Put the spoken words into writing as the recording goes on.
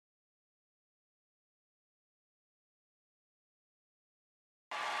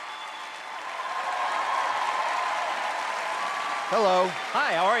Hello.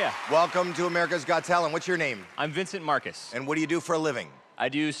 Hi, how are you? Welcome to America's Got Talent. What's your name? I'm Vincent Marcus. And what do you do for a living? I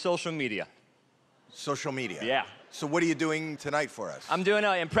do social media. Social media? Yeah. So what are you doing tonight for us? I'm doing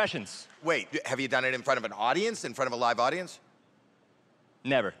impressions. Wait, have you done it in front of an audience, in front of a live audience?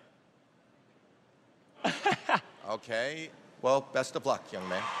 Never. Okay. Well, best of luck, young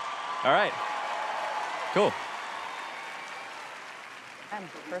man. All right. Cool.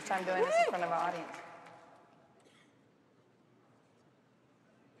 First time doing this in front of an audience.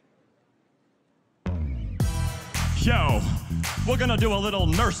 Yo, we're gonna do a little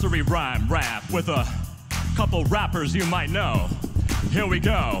nursery rhyme rap with a couple rappers you might know. Here we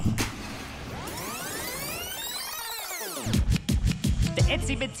go. The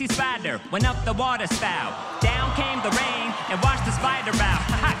itsy bitsy spider went up the water spout. Down came the rain and washed the spider out.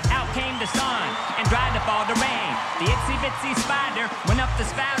 Out came the sun and dried up all the rain. The itsy bitsy spider went up the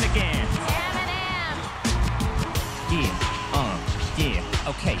spout again. Yeah,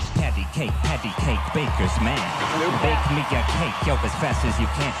 okay, patty cake, baker's man. Bake me a cake, yo, as fast as you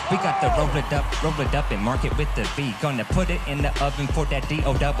can. We got to roll it up and mark it with the V. Gonna put it in the oven for that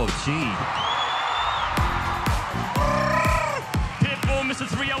D-O-double-G. Pitbull, Mr.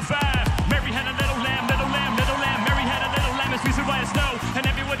 305. Mary had a little lamb. Mary had a little lamb, it's reason why it snow. And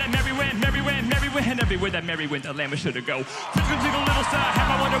everywhere that Mary went, and everywhere that Mary went, the lamb should have go. Twinkle, twinkle, little star, have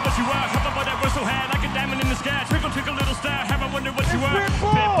I wonder what you are. How about that word so high, like a diamond in the sky. Twinkle, twinkle, little star, have I wonder what you are.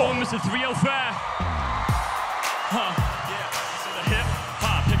 Pitbull, Mr. 305. Huh, yeah, so the hip,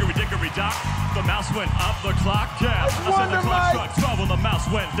 hop, hickory, dickory, dock. The mouse went up the clock, yeah. I said the clock struck 12 when the mouse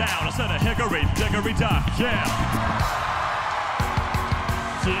went down. I said a hickory, dickory, dock, yeah.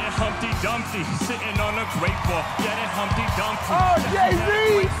 Yeah, Humpty Dumpty, sitting on a great wall. Yeah, that Humpty Dumpty. Oh,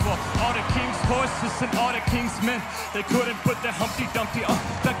 Jay-Z! All the king's horses and all the king's men, they couldn't put the Humpty Dumpty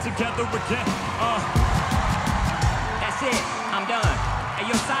back together again. That's it, I'm done. Hey,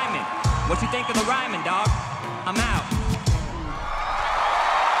 yo, Simon, what you think of the rhyming, dog?